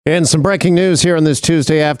And some breaking news here on this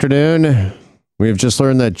Tuesday afternoon. We've just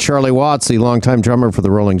learned that Charlie Watts, the longtime drummer for the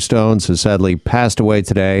Rolling Stones, has sadly passed away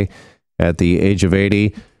today at the age of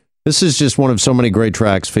 80. This is just one of so many great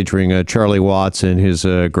tracks featuring Charlie Watts and his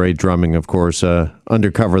great drumming, of course,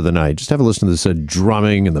 Undercover the Night. Just have a listen to this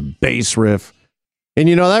drumming and the bass riff. And,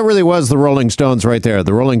 you know, that really was the Rolling Stones right there.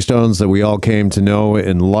 The Rolling Stones that we all came to know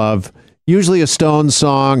and love. Usually a Stones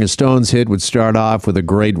song, a Stones hit would start off with a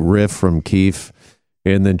great riff from Keith.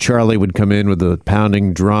 And then Charlie would come in with the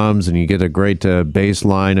pounding drums, and you get a great bass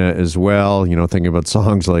line as well. You know, thinking about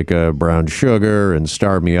songs like Brown Sugar and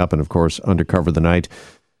Start Me Up, and of course, Undercover the Night.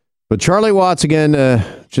 But Charlie Watts, again,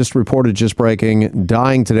 just breaking,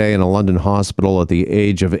 dying today in a London hospital at the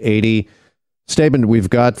age of 80. Statement we've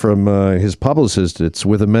got from his publicist: "It's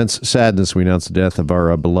with immense sadness we announce the death of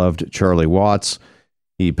our beloved Charlie Watts.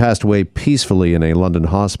 He passed away peacefully in a London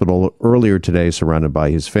hospital earlier today, surrounded by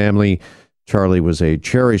his family. Charlie was a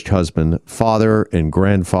cherished husband, father, and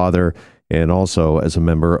grandfather, and also, as a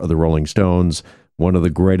member of the Rolling Stones, one of the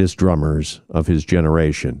greatest drummers of his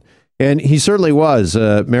generation." And he certainly was.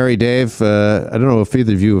 Mary, Dave, I don't know if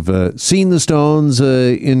either of you have seen the Stones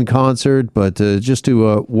in concert, but just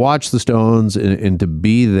to watch the Stones and to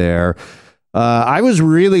be there. I was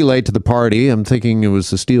really late to the party. I'm thinking it was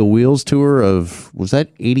the Steel Wheels tour of, was that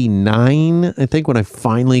 89? I think, when I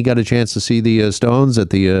finally got a chance to see the Stones at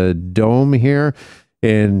the Dome here.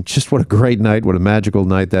 And just what a great night, what a magical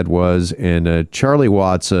night that was. And Charlie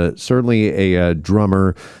Watts, certainly a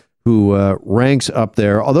drummer who ranks up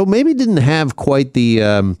there, although maybe didn't have quite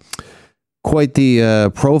the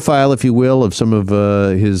profile, if you will, of some of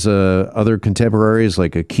his other contemporaries,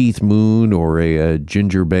 like a Keith Moon or a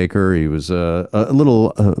Ginger Baker. He was a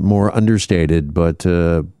little more understated, but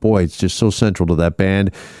boy, it's just so central to that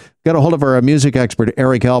band. Got a hold of our music expert,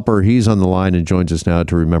 Eric Alper. He's on the line and joins us now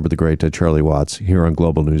to remember the great Charlie Watts here on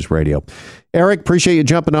Global News Radio. Eric, appreciate you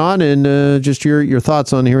jumping on, and just your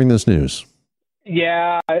thoughts on hearing this news.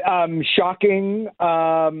 Yeah, shocking.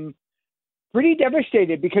 Pretty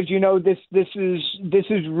devastated because, you know, this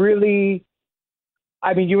is really,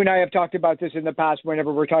 I mean, you and I have talked about this in the past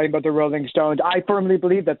whenever we're talking about the Rolling Stones. I firmly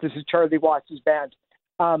believe that this is Charlie Watts' band.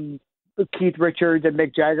 Keith Richards and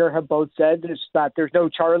Mick Jagger have both said this, that there's no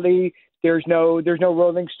Charlie, there's no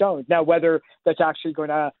Rolling Stones. Now, whether that's actually going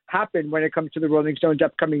to happen when it comes to the Rolling Stones'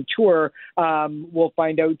 upcoming tour, we'll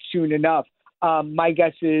find out soon enough. My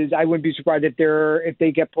guess is I wouldn't be surprised if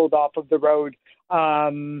they get pulled off of the road.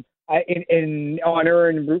 In honor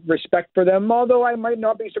and respect for them, although I might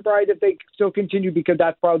not be surprised if they still continue, because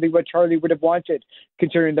that's probably what Charlie would have wanted,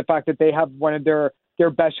 considering the fact that they have one of their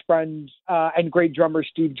best friends and great drummer,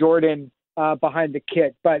 Steve Jordan, behind the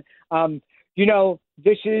kit. But you know,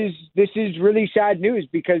 this is really sad news,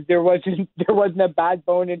 because there wasn't a bad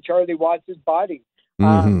bone in Charlie Watts' body.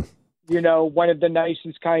 Mm-hmm. You know, one of the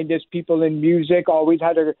nicest, kindest people in music, always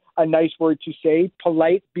had a nice word to say,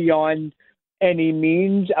 polite beyond any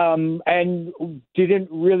means, and didn't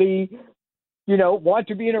really, you know, want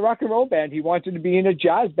to be in a rock and roll band. He wanted to be in a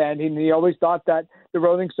jazz band, and he always thought that the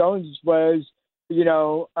Rolling Stones was, you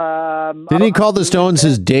know... Didn't he call the Stones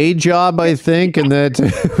his day job, I think, and that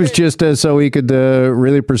it was just so he could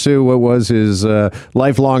really pursue what was his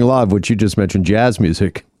lifelong love, which you just mentioned, jazz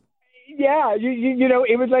music? Yeah, you know,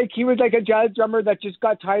 it was like he was like a jazz drummer that just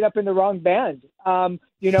got tied up in the wrong band.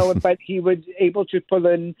 You know, but he was able to pull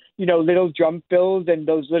in, you know, little drum fills and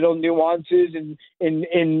those little nuances in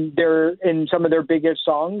some of their biggest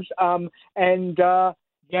songs.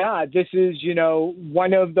 Yeah, this is, you know,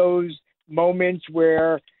 one of those moments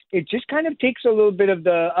where it just kind of takes a little bit of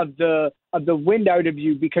the wind out of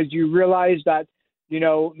you, because you realize that, you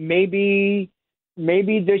know, maybe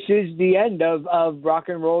this is the end of rock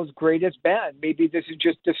and roll's greatest band. Maybe this is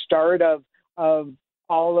just the start of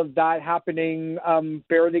all of that happening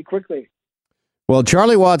fairly quickly. Well,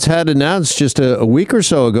 Charlie Watts had announced just a week or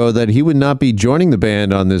so ago that he would not be joining the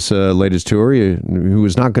band on this latest tour. He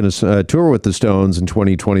was not going to tour with the Stones in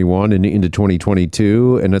 2021 and into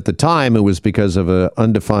 2022. And at the time, it was because of an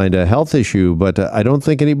undefined health issue. But I don't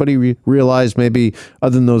think anybody realized, maybe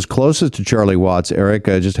other than those closest to Charlie Watts, Eric,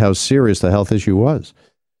 just how serious the health issue was.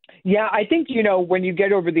 Yeah, I think, you know, when you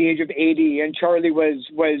get over the age of 80, and Charlie was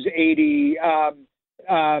 80,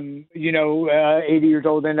 you know, 80 years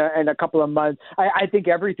old in a couple of months, I think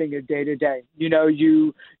everything is day to day. You know,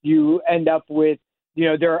 you end up with, you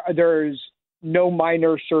know, there's no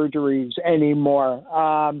minor surgeries anymore.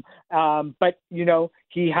 But, you know,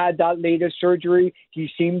 he had that latest surgery. He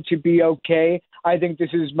seemed to be okay. I think this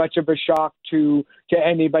is much of a shock to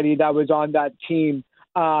anybody that was on that team,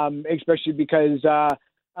 especially because,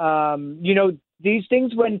 you know, these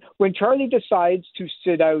things, when Charlie decides to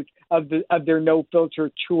sit out of their No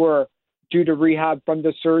Filter tour due to rehab from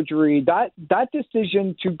the surgery, that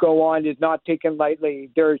decision to go on is not taken lightly.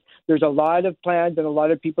 There's a lot of plans and a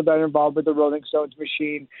lot of people that are involved with the Rolling Stones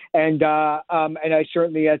machine, and I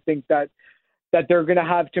think that they're going to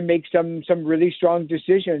have to make some really strong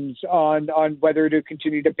decisions on whether to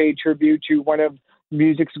continue to pay tribute to one of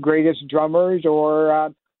music's greatest drummers,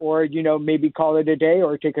 or maybe call it a day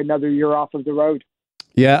or take another year off of the road.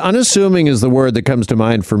 Yeah, unassuming is the word that comes to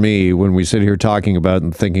mind for me when we sit here talking about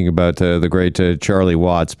and thinking about the great Charlie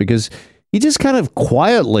Watts, because he just kind of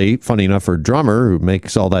quietly, funny enough for a drummer who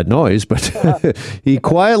makes all that noise, but he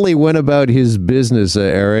quietly went about his business,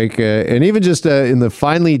 Eric, and even just in the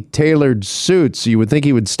finely tailored suits, you would think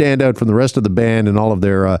he would stand out from the rest of the band in all of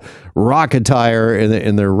their rock attire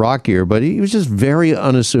and their rock gear, but he was just very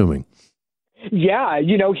unassuming. Yeah,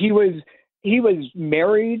 he was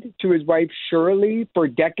married to his wife Shirley for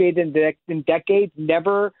decades and decades.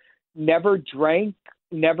 Never drank.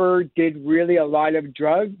 Never did really a lot of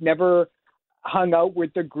drugs. Never hung out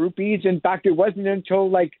with the groupies. In fact, it wasn't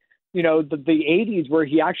until the 80s where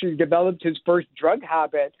he actually developed his first drug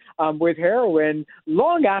habit with heroin,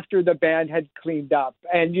 long after the band had cleaned up.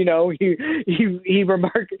 And he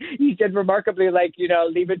said remarkably,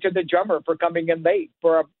 leave it to the drummer for coming in late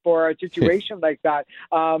for a situation like that.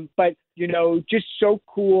 But just so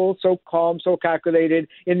cool, so calm, so calculated.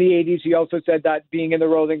 In the 80s, he also said that being in the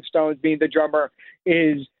Rolling Stones, being the drummer,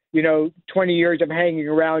 is 20 years of hanging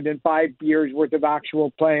around and 5 years worth of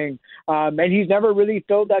actual playing. And he's never really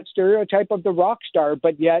filled that stereotype of the rock star,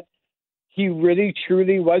 but yet he really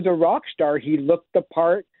truly was a rock star. He looked the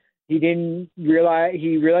part. He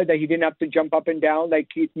realized that he didn't have to jump up and down like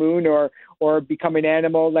Keith Moon or become an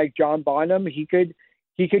animal like John Bonham. He could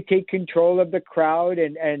take control of the crowd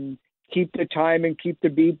and keep the time and keep the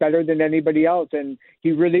beat better than anybody else. And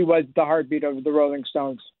he really was the heartbeat of the Rolling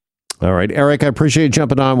Stones. All right, Eric, I appreciate you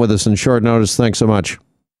jumping on with us in short notice. Thanks so much.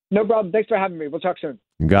 No problem. Thanks for having me. We'll talk soon.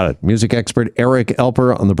 You got it. Music expert Eric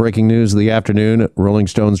Alper on the breaking news of the afternoon. Rolling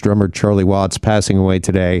Stones drummer Charlie Watts passing away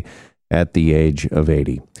today at the age of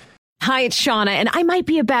 80. Hi, it's Shauna, and I might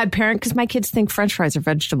be a bad parent because my kids think French fries are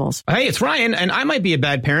vegetables. Hey, it's Ryan, and I might be a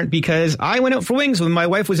bad parent because I went out for wings when my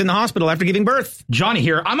wife was in the hospital after giving birth. Johnny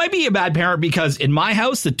here. I might be a bad parent because in my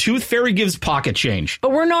house, the tooth fairy gives pocket change.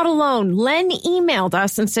 But we're not alone. Len emailed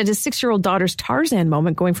us and said his 6-year-old daughter's Tarzan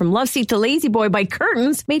moment going from love seat to lazy boy by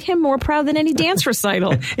curtains made him more proud than any dance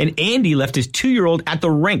recital. And Andy left his 2-year-old at the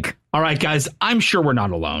rink. All right, guys, I'm sure we're not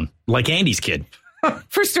alone. Like Andy's kid.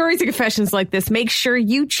 For stories and confessions like this, make sure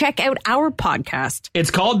you check out our podcast.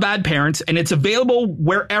 It's called Bad Parents, and it's available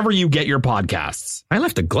wherever you get your podcasts. I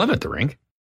left a glove at the rink.